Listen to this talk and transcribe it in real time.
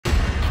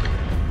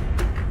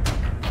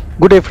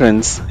Good day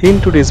friends,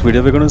 in today's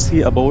video we're going to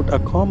see about a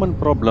common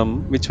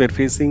problem which we're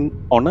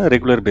facing on a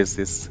regular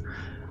basis.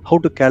 How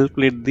to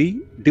calculate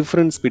the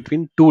difference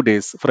between 2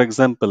 days. For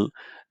example,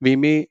 we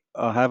may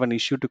have an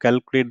issue to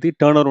calculate the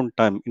turnaround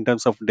time in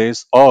terms of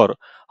days, or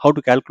how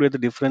to calculate the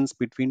difference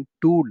between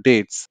two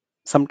dates.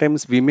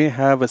 Sometimes we may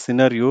have a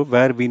scenario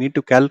where we need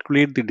to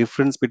calculate the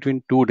difference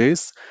between 2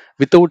 days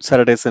without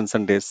Saturdays and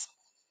Sundays.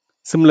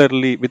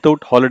 Similarly,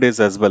 without holidays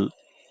as well,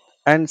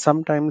 and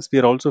sometimes we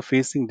are also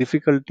facing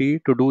difficulty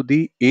to do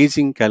the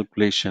aging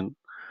calculation.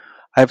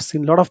 I've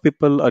seen a lot of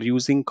people are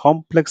using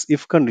complex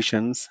if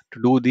conditions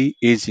to do the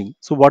aging.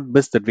 So what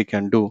best that we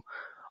can do?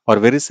 Or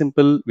very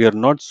simple, we are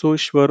not so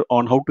sure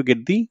on how to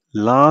get the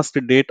last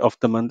date of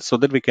the month so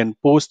that we can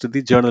post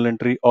the journal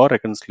entry or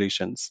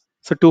reconciliations.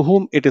 So to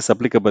whom it is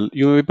applicable?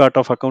 You may be part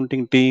of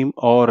accounting team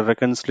or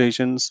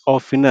reconciliations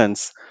or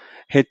finance,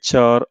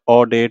 HR,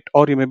 audit,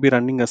 or you may be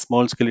running a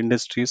small scale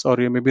industries, or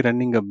you may be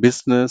running a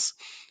business,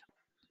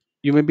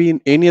 you may be in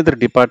any other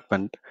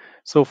department.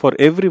 So for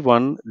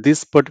everyone,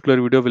 this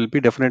particular video will be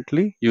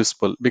definitely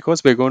useful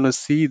because we're going to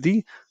see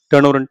the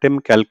turnaround time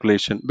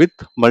calculation with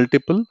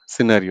multiple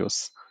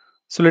scenarios.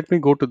 So let me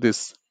go to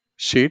this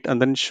sheet and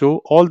then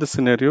show all the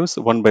scenarios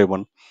one by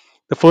one.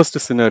 The first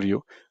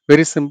scenario,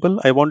 very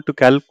simple. I want to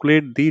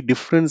calculate the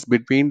difference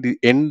between the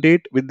end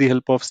date with the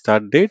help of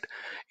start date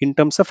in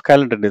terms of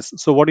calendar days.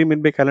 So what do you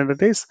mean by calendar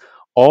days?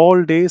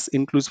 All days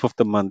inclusive of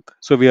the month.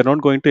 So we are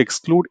not going to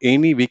exclude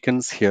any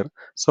weekends here.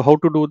 So how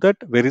to do that?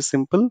 Very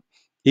simple.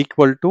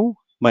 Equal to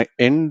my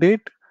end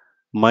date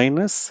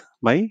minus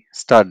my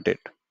start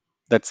date.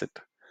 That's it.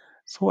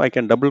 So I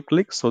can double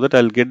click so that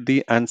I'll get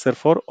the answer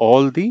for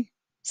all the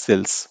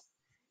cells.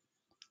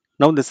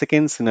 Now the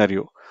second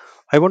scenario,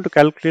 I want to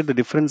calculate the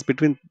difference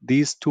between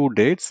these two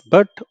dates,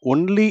 but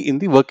only in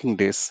the working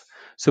days.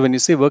 So when you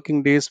say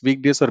working days,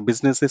 weekdays or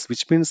businesses,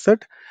 which means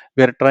that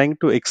we are trying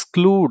to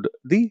exclude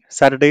the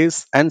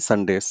Saturdays and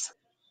Sundays.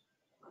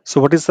 So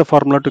what is the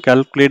formula to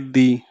calculate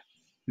the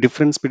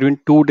difference between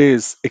 2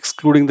 days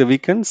excluding the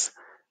weekends?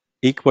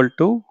 Equal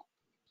to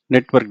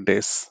network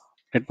days.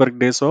 Network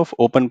days of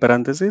open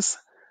parenthesis.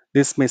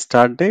 This is my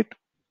start date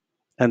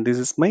and this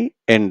is my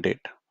end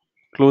date.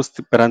 Close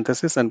the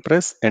parenthesis and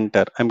press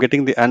enter. I'm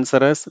getting the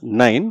answer as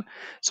 9.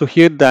 So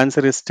here the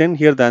answer is 10,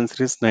 here the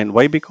answer is 9.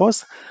 Why?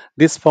 Because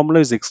this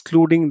formula is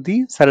excluding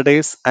the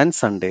Saturdays and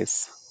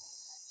Sundays.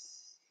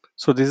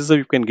 So this is how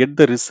you can get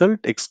the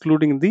result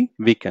excluding the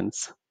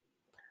weekends.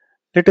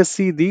 Let us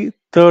see the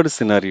third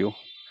scenario.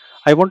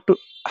 I want to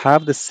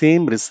have the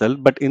same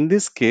result, but in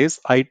this case,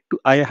 I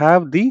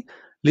have the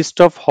list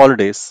of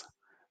holidays.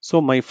 So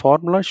my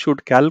formula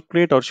should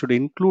calculate or should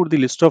include the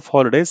list of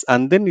holidays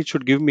and then it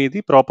should give me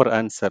the proper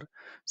answer.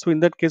 So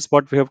in that case,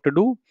 what we have to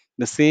do,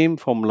 the same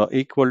formula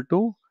equal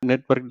to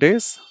network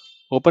days,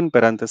 open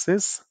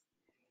parenthesis,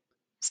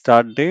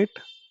 start date,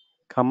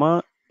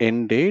 comma,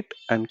 end date,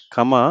 and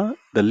comma,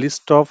 the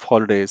list of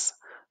holidays.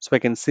 So I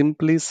can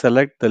simply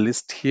select the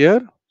list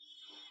here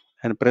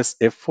and press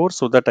F4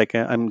 so that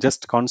I'm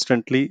just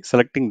constantly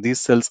selecting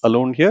these cells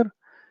alone here.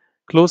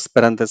 Close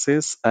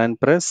parenthesis and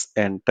press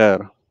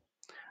enter.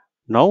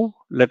 Now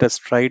let us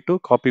try to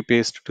copy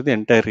paste to the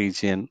entire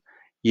region.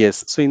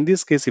 Yes, so in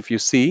this case, if you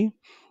see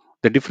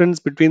the difference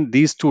between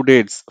these two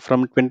dates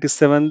from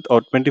 27th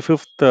or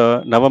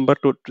 25th November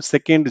to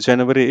 2nd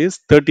January is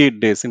 38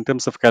 days in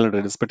terms of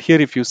calendar days. But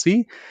here if you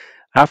see,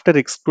 after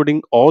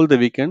excluding all the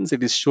weekends,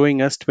 it is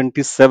showing us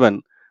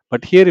 27.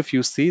 But here, if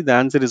you see, the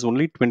answer is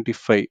only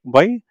 25.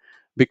 Why?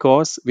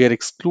 Because we are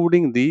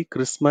excluding the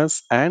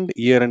Christmas and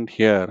year end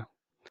here.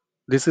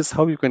 This is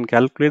how you can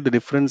calculate the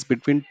difference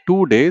between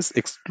 2 days,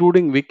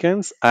 excluding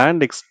weekends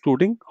and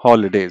excluding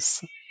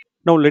holidays.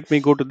 Now, let me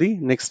go to the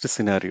next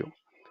scenario.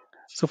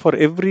 So for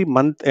every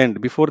month end,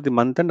 before the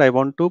month end, I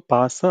want to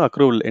pass a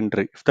accrual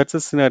entry. If that's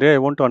a scenario, I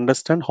want to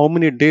understand how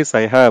many days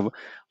I have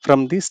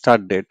from the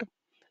start date.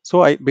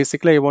 So I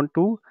want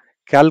to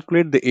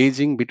calculate the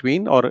aging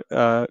between or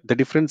the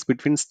difference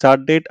between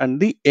start date and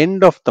the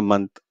end of the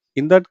month.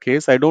 In that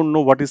case, I don't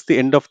know what is the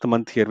end of the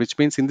month here, which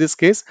means in this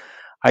case,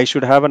 I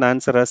should have an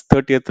answer as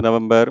 30th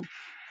November,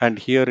 and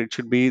here it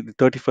should be the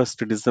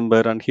 31st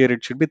December, and here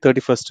it should be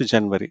 31st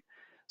January.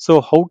 So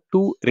how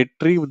to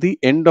retrieve the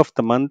end of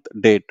the month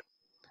date?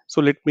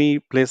 So let me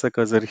place a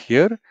cursor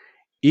here,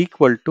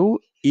 equal to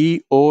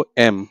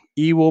EOM.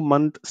 EO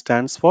month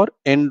stands for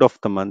end of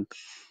the month.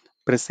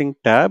 Pressing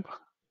tab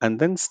and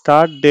then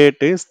start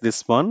date is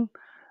this one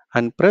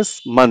and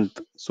press month.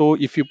 So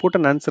if you put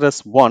an answer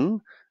as 1,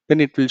 then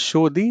it will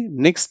show the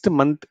next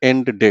month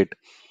end date.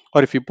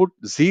 Or if you put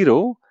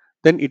 0,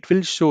 then it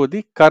will show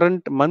the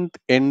current month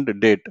end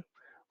date.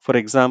 For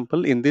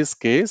example, in this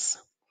case,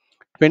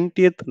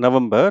 20th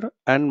November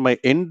and my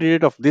end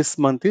date of this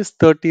month is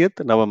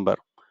 30th November.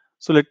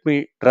 So let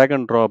me drag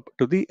and drop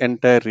to the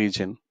entire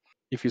region.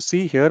 If you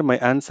see here, my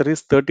answer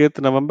is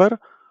 30th November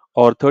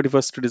or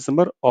 31st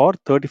December or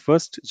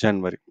 31st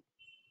January.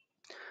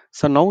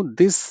 So now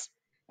this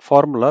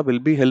formula will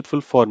be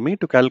helpful for me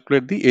to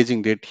calculate the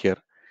aging date here,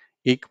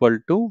 equal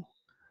to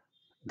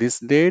this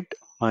date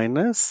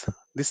minus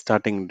the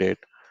starting date.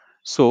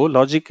 So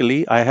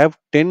logically I have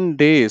 10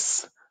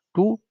 days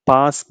to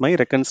pass my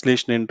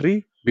reconciliation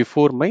entry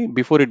before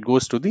it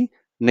goes to the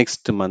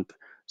next month.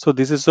 So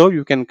this is how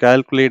you can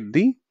calculate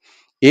the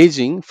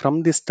aging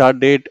from the start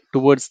date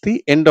towards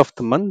the end of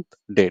the month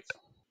date.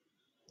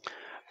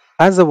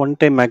 As a one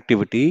time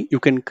activity, you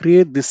can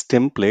create this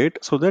template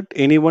so that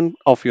anyone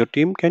of your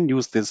team can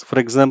use this. For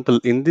example,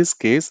 in this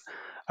case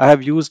I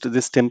have used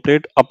this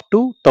template up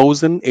to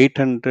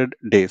 1800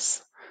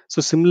 days.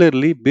 So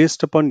similarly,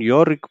 based upon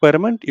your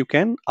requirement, you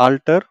can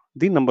alter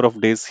the number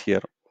of days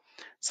here.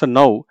 So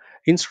now,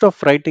 instead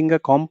of writing a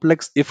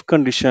complex if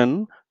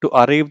condition to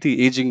arrive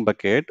the aging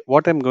bucket,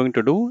 what I'm going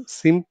to do,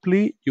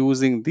 simply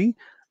using the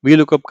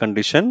VLOOKUP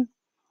condition,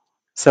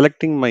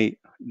 selecting my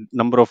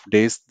number of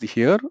days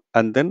here,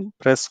 and then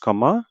press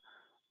comma,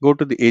 go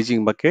to the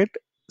aging bucket,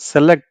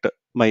 select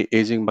my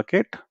aging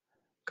bucket,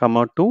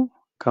 comma to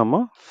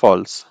comma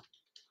false.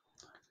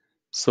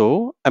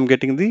 So I'm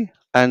getting the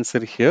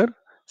answer here.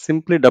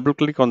 Simply double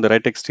click on the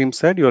right extreme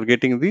side, you are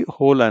getting the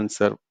whole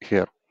answer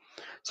here.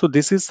 So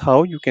this is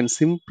how you can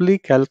simply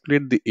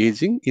calculate the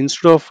aging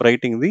instead of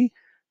writing the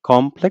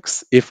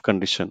complex if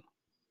condition.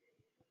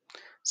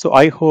 So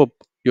I hope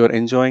you're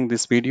enjoying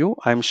this video.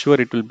 I'm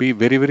sure it will be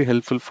very, very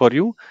helpful for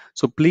you.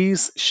 So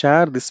please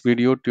share this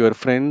video to your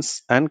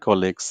friends and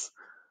colleagues.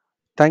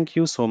 Thank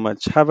you so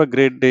much. Have a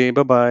great day.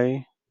 Bye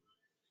bye.